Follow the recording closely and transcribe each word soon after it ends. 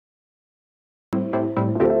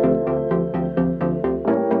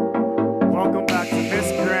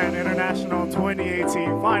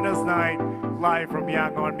tonight, live from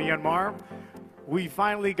Yangon, Myanmar. We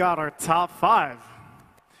finally got our top 5.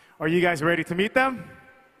 Are you guys ready to meet them?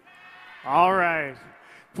 All right.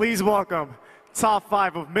 Please welcome top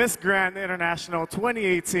 5 of Miss Grand International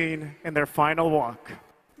 2018 in their final walk.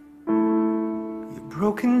 You're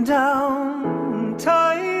broken down,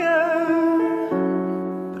 tired,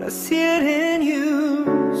 but I see it in you,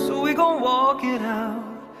 so we gon' walk it out.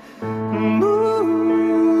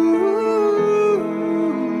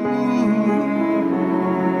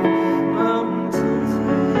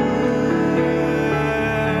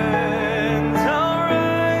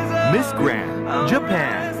 Miss Grand,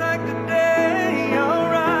 Japan.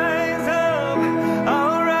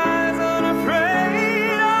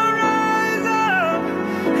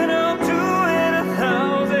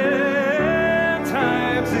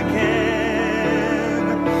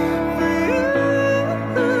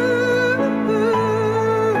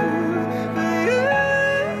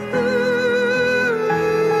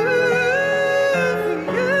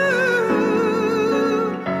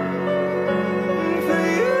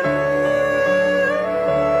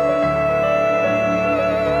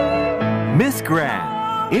 Miss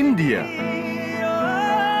Grand, India.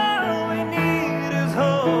 All we need is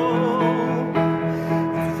hope,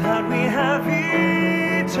 for that we have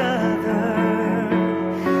each other,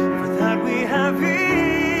 for that we have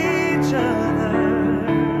each other.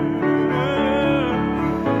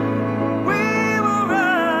 We will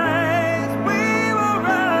rise, we will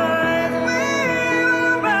rise, we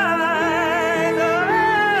will rise.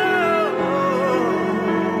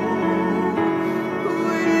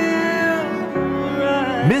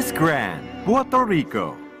 Miss Grand, Puerto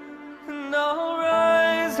Rico. And I'll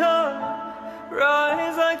rise up,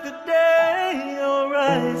 rise like the day. I'll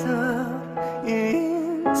rise up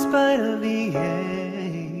in spite of the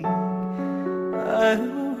ache. I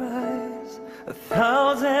will rise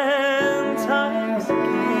 1,000 times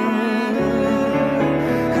again.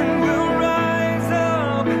 And we'll rise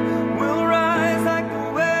up, we'll rise like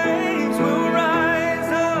the waves. We'll rise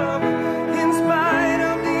up in spite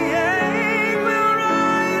of the ache. We'll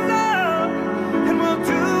rise up and we'll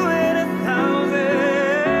do it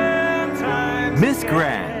 1,000 times. Miss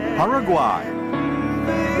Grand, Paraguay.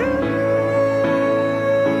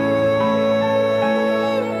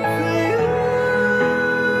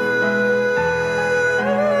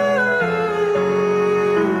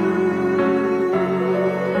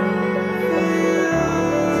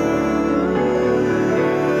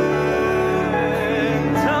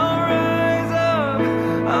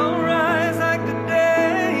 I'll rise like the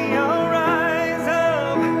day. I'll rise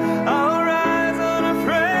up, I'll rise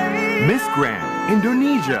unafraid. Miss Grand,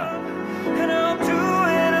 Indonesia. And I'll do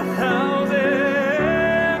it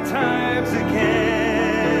 1,000 times again.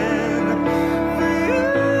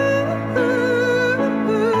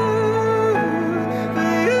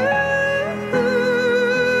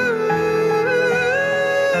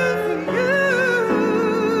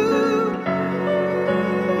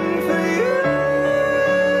 For you,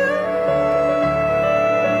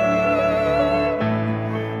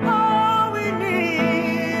 for all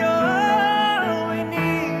we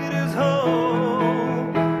need is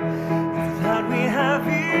hope, for that we have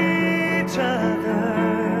each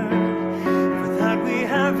other, for that we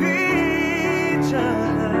have each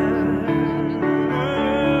other.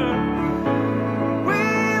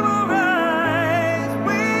 We will rise,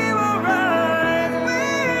 we will rise, we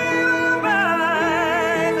will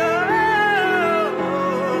rise.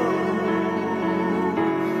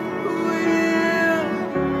 We'll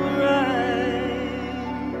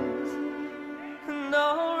rise, and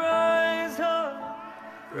I'll rise up.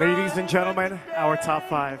 Ladies and gentlemen, our top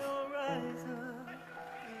 5.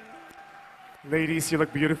 Ladies, you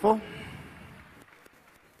look beautiful.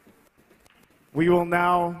 We will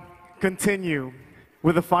now continue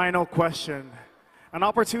with the final question. An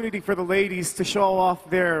opportunity for the ladies to show off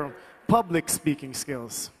their public speaking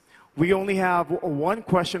skills. We only have one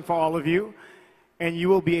question for all of you, and you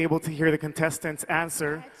will be able to hear the contestants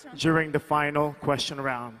answer during the final question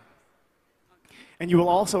round. And you will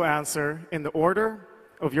also answer in the order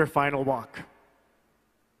of your final walk.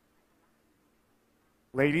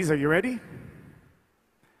 Ladies, are you ready?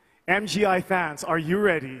 MGI fans, are you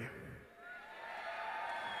ready?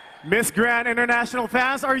 Miss Grand International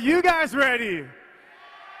fans, are you guys ready?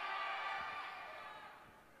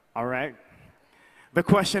 All right. The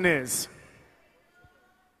question is,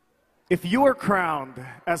 if you were crowned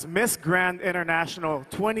as Miss Grand International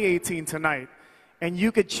 2018 tonight, and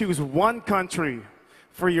you could choose one country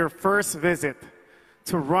for your first visit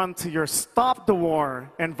to run to your Stop the War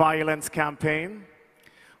and Violence campaign,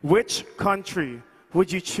 which country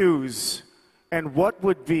would you choose And what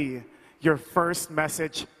would be your first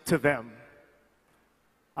message to them?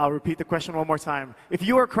 I'll repeat the question one more time. If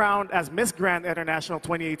you are crowned as Miss Grand International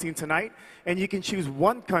 2018 tonight, and you can choose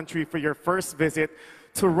one country for your first visit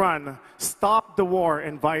to run Stop the War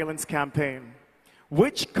and Violence campaign,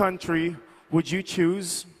 which country would you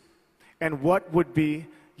choose, and what would be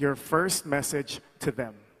your first message to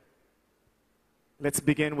them? Let's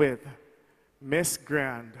begin with Miss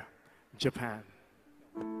Grand Japan.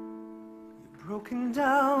 Broken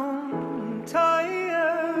down and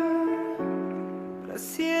tired, but I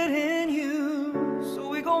see it in you, so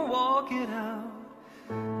we gon' walk it out.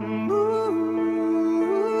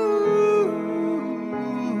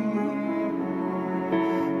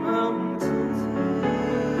 Mountains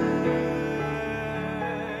ends,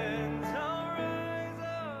 I'll rise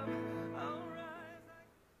up, I'll rise up.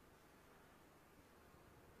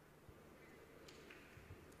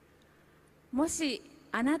 もし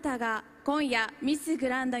あなたが今夜ミスグ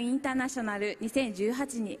ランドインターナショナル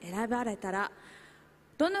2018に選ばれたら、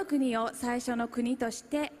どの国を最初の国とし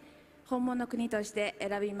て本物の国として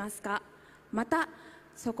選びますか？また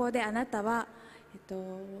そこであなたは、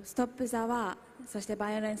ストップ・ザ・ワー、そして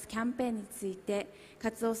バイオレンスキャンペーンについて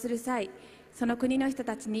活動する際、その国の人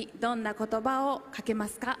たちにどんな言葉をかけま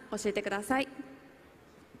すか？教えてください。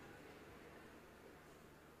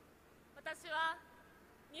私は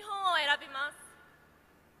日本を選びます。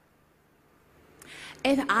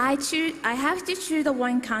If I have to choose the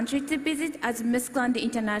one country to visit as Miss Grand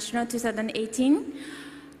International 2018,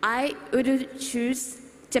 I would choose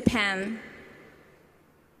Japan.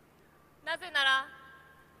 なぜなら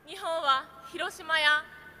日本は広島や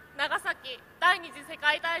長崎第二次世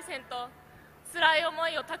界大戦と辛い思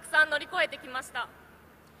いをたくさん乗り越えてきました。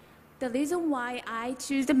 The reason why I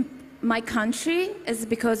choose my country is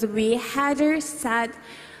because we had a sad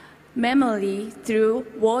memory through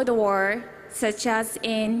World War, such as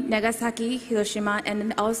in Nagasaki, Hiroshima,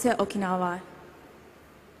 and also Okinawa.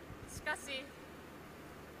 しかし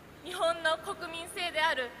日本の国民性で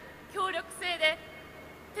ある協力性で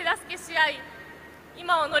手助けし合い、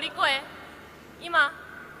今を乗り越え、今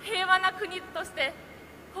平和な国として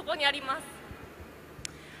ここにあります。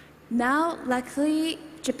 Now, luckily,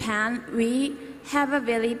 Japan, we have a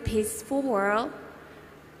very peaceful world,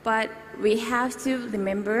 but we have to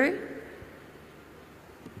remember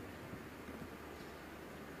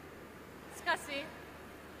しかし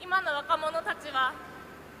今の若者たちは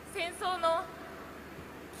戦争の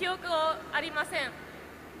記憶をありません。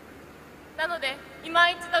なので今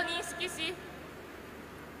一度認識し、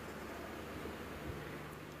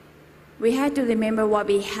 we had to remember what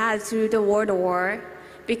we had through the World War,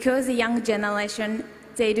 because the young generation,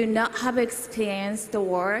 they do not have experienced the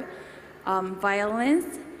war,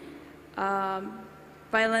 violence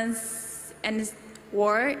and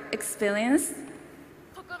war experience.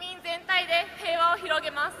 国民全体で平和を広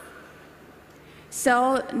げます。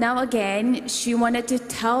 So now again, she wanted to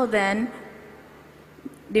tell them,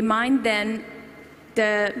 remind them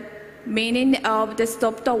the meaning of the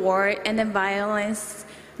Stop the War and the Violence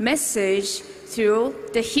message through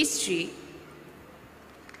the history.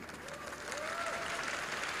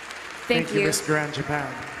 Thank you. Miss Grand Japan.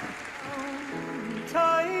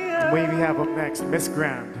 Tired, We have up next Miss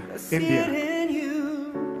Grand I see it India. in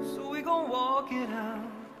you, so we gon' walk it out.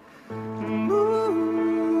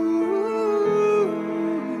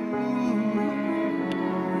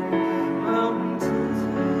 Mountains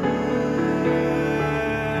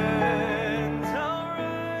ends, I'll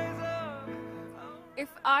rise up, If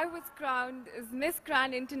I was crowned as Miss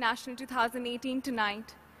Grand International 2018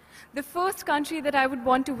 tonight, the first country that I would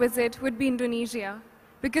want to visit would be Indonesia,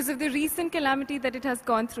 because of the recent calamity that it has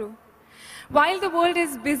gone through. While the world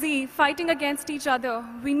is busy fighting against each other,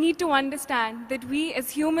 we need to understand that we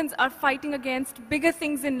as humans are fighting against bigger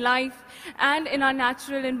things in life and in our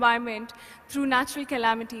natural environment through natural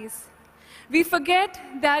calamities. We forget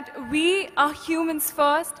that we are humans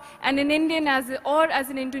first and an Indian as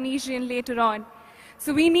an Indonesian later on.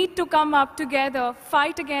 So we need to come up together,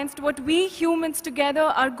 fight against what we humans together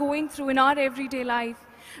are going through in our everyday life.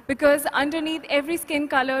 Because underneath every skin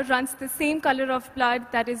color runs the same color of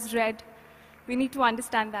blood, that is red. We need to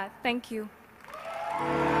understand that. Thank you.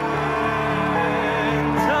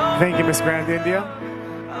 Thank you, Miss Grand India.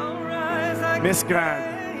 I'll rise like Miss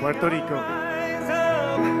Grand Puerto Rico. rise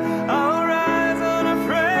up, I'll rise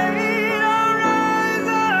unafraid, I'll rise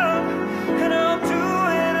up, and I'll do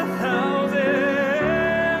it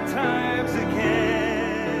 1,000 times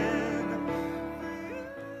again.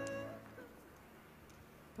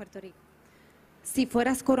 Puerto Rico. Si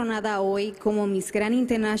fueras coronada hoy como Miss Grand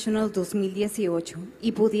International 2018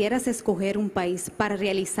 y pudieras escoger un país para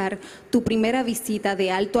realizar tu primera visita de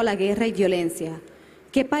alto a la guerra y violencia,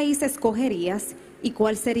 ¿qué país escogerías y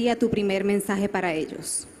cuál sería tu primer mensaje para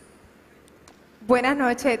ellos? Buenas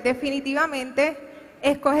noches. Definitivamente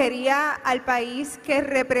escogería al país que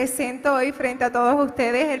represento hoy frente a todos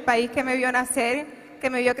ustedes, el país que me vio nacer, que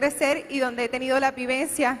me vio crecer y donde he tenido la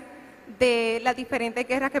vivencia de las diferentes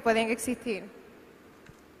guerras que pueden existir.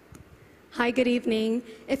 Hi, good evening.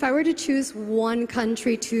 If I were to choose one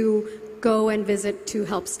country to go and visit to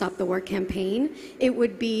help stop the war campaign, it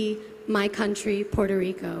would be my country, Puerto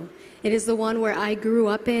Rico. It is the one where I grew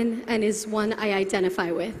up in and is one I identify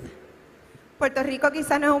with. Puerto Rico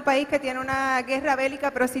quizás no es un país que tiene una guerra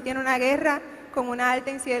bélica, pero sí tiene una guerra con una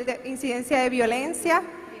alta incidencia de violencia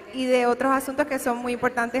y de otros asuntos que son muy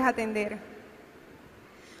importantes atender.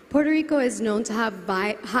 Puerto Rico is known to have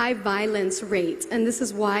high violence rates, and this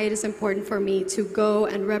is why it is important for me to go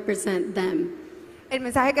and represent them. El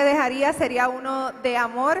mensaje que dejaría sería uno de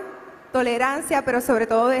amor, tolerancia, pero sobre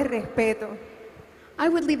todo de respeto. I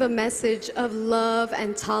would leave a message of love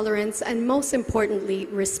and tolerance, and most importantly,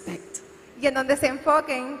 respect. Y en donde se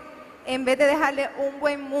enfoquen, en vez de dejarle un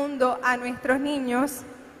buen mundo a nuestros niños,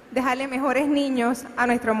 dejarle mejores niños a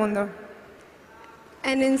nuestro mundo.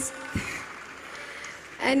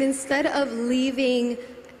 And instead of leaving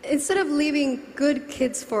good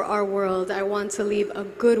kids for our world, I want to leave a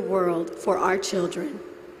good world for our children.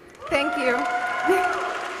 Thank you.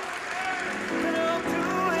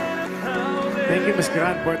 Thank you, Miss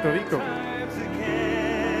Grand Puerto Rico.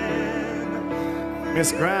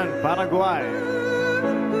 Miss Grand Paraguay.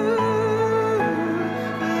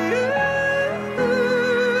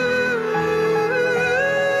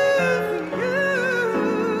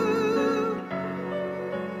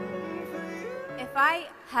 If I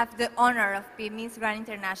have the honor of being Miss Grand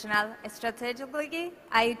International, strategically,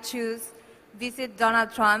 I choose visit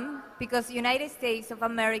Donald Trump because United States of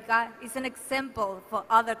America is an example for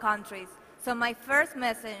other countries. So my first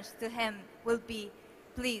message to him will be,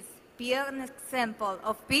 please be an example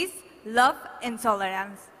of peace, love, and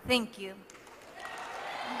tolerance. Thank you.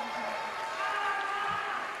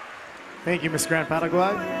 Thank you, Miss Grand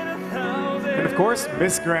Paraguay. And of course,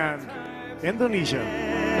 Miss Grand Indonesia.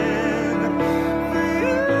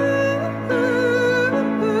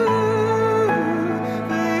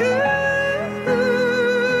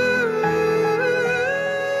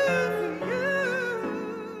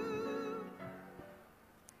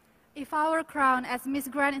 If I were crowned as Miss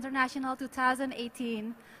Grand International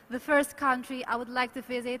 2018, the first country I would like to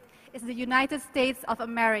visit is the United States of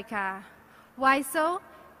America. Why so?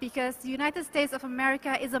 Because the United States of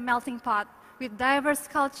America is a melting pot with diverse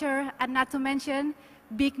culture and not to mention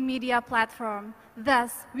big media platform.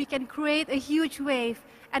 Thus, we can create a huge wave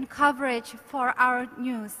and coverage for our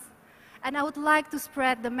news. And I would like to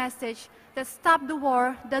spread the message that stop the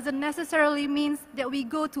war doesn't necessarily mean that we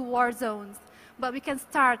go to war zones, but we can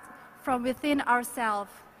start from within ourselves.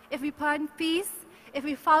 If we find peace, if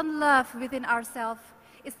we found love within ourselves,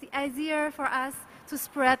 it's easier for us to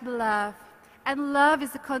spread the love. And love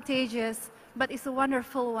is contagious, but it's a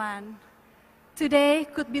wonderful one. Today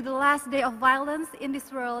could be the last day of violence in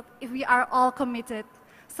this world if we are all committed.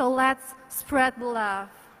 So let's spread the love.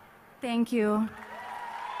 Thank you.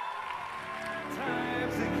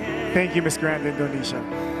 Thank you, Miss Grand Indonesia.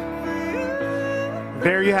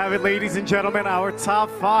 There you have it, ladies and gentlemen, our top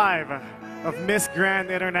 5 of Miss Grand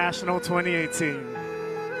International 2018.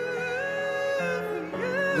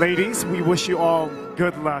 Ladies, we wish you all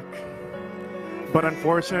good luck. But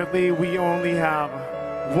unfortunately, we only have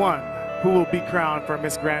one who will be crowned for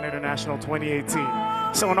Miss Grand International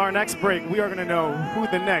 2018. So in our next break, we are going to know who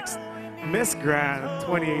the next Miss Grand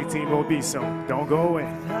 2018 will be. So don't go away.